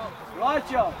even enough time. Right,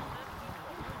 John.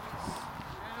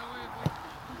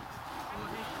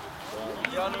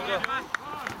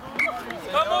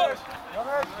 Come on.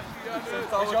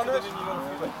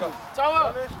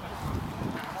 Tower.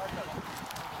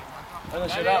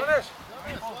 Finish it up.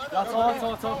 That's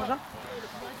all, Pasha.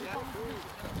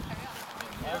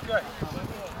 Okay.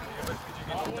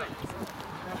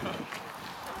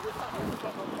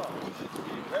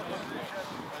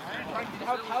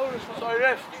 Sorry,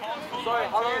 ref. Sorry,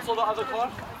 how long until the other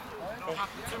car?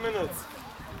 2 minutes.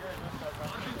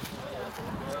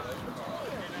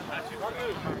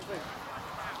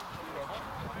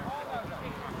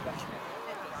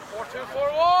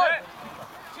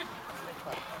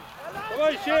 Come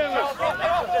on, Seamus.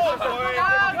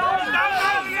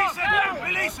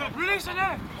 Release it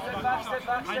there.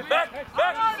 Back.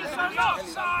 This one's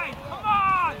outside. Come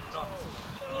on.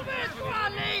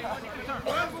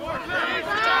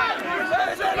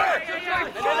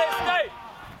 Stay.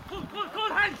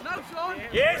 Good hands. No, Sean.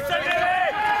 Yes,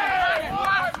 Nelly.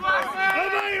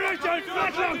 Come on, Richard.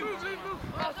 Flat long.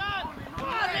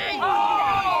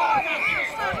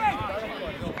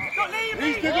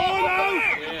 He's to go now.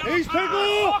 He's to go.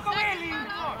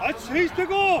 He's to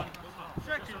go.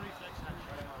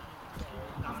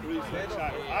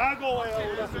 I go away.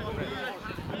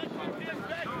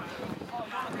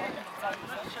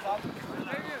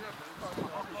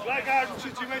 Flag garden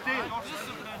since you went in.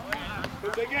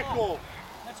 From the get-go.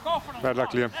 Let's go for them. Bad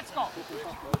luck, Liam. Let's go.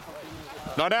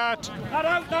 Not out. Not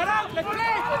out. Let's play.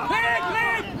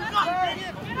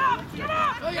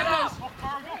 Get up.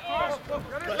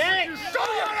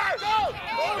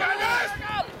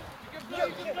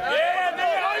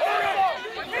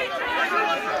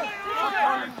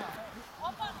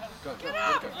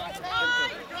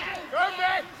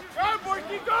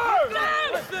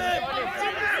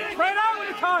 Spread out with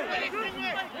the time.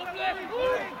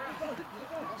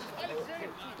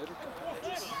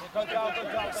 Go down.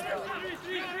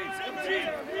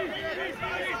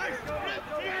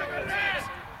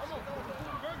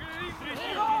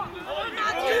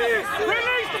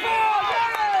 Release the ball!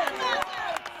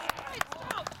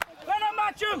 Let him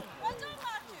match him!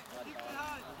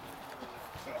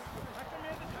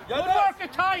 Good work, the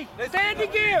time! Stay in the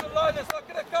game!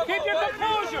 Keep your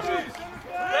composure!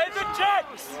 Play the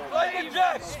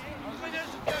jacks!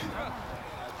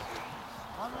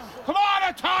 Come on,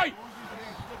 Athy!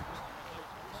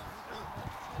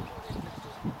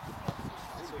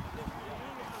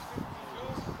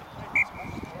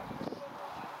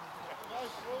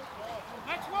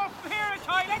 Let's walk from here,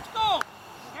 Athy! Let's go!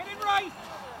 Get it right!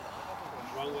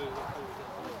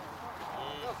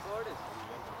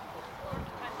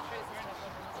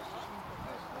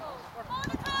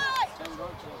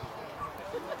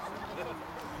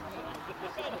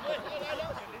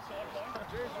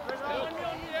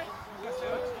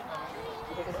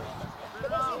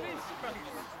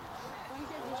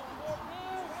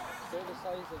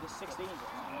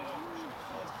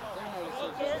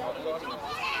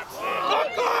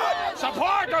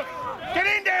 Support! Get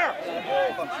in there!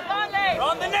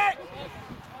 On the neck!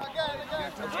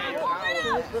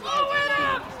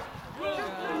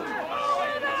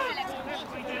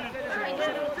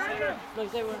 In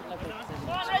there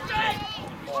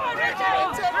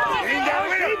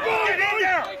with him! Get in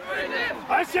there!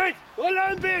 That's it! Hold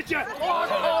on, beat you!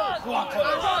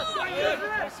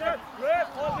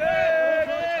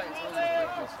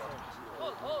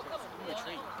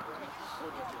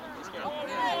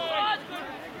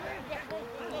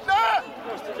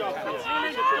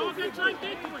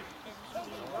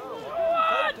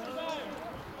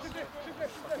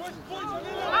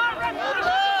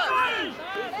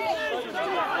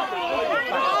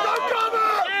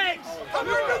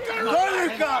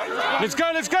 Let's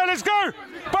go, let's go, let's go!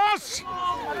 Pass!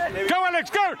 Go, Alex,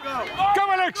 go!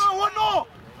 Go, Alex! Go, one more!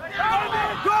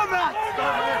 Go, Matt!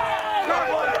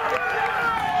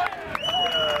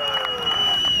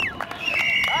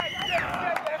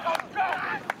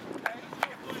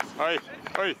 Oi,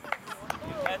 oi.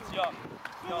 That's young.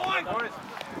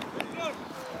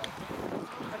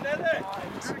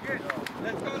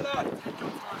 Let's go, lad!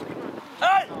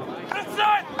 Hey!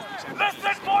 Listen!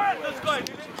 Listen for it! Let's go!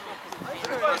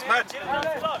 Let's match.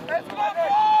 Let's go,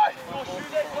 boys!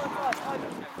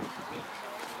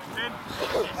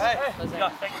 Hey! Yeah,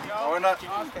 thank you. Oh, we're not.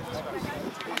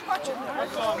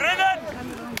 Brennan!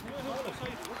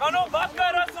 Kan op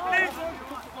bakken, alsjeblieft!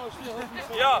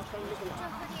 Ja.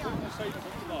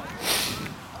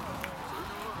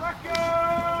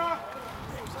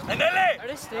 En Nelly! Are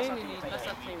they staying in these? That's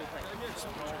that team we play.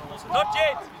 Not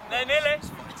yet! Nee, Nelly!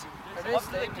 Are they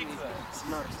staying in these?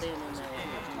 No, they're staying in the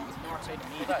north side of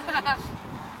me.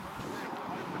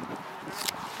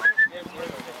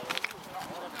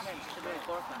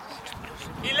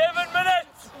 11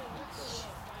 minutes!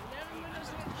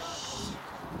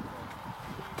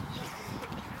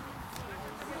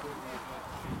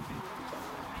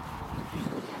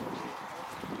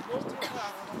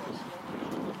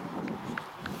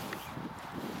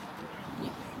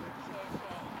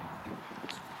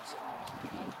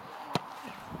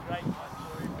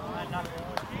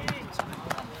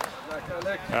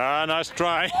 Ah, nice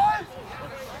try.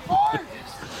 Boys!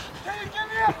 Can you give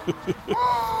me a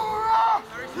hoorah!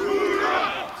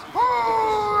 Hoorah!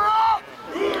 Hoorah!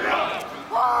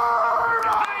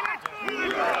 Hoorah!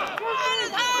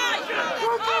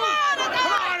 Come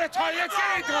on, Athy! Let's get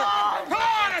into it! Come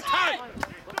on, Athy!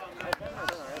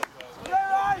 Stay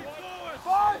right!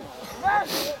 Boys!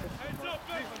 Left!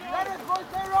 Let it go,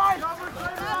 stay right!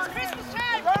 Christmas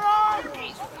time! Stay right!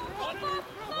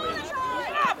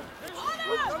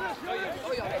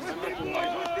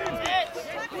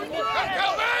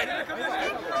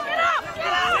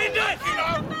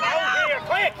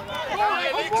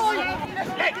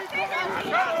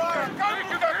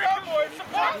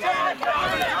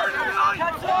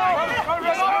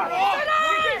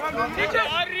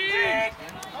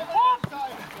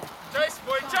 Chase,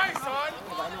 boy, chase on!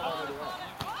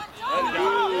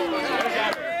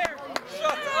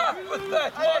 Shut up with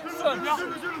that, Watson!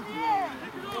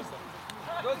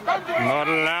 Not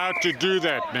allowed to do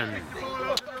that, man.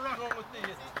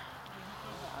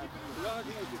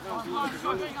 Come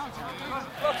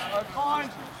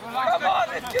on,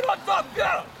 let's get on top,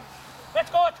 girl! Let's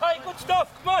go, Athy, good stuff,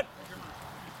 come on!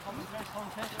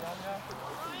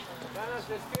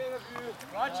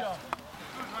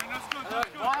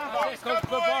 Good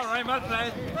ball, Ryan, well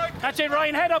played. That's it,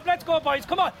 Ryan, head up, let's go, boys,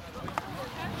 come on.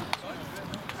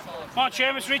 Come on,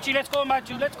 Seamus, Richie, let's go,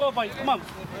 Matthew, let's go, boys, come on.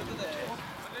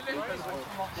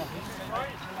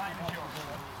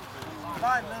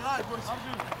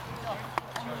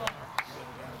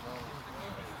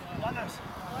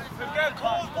 Get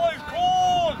cold, boys,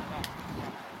 cold!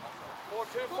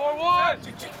 4-2-4-1!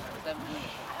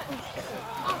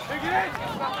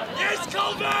 Yes,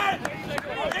 Colvin!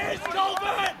 Yes,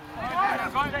 Colvin!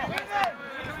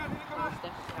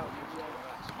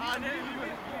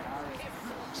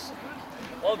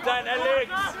 Well done, Alex!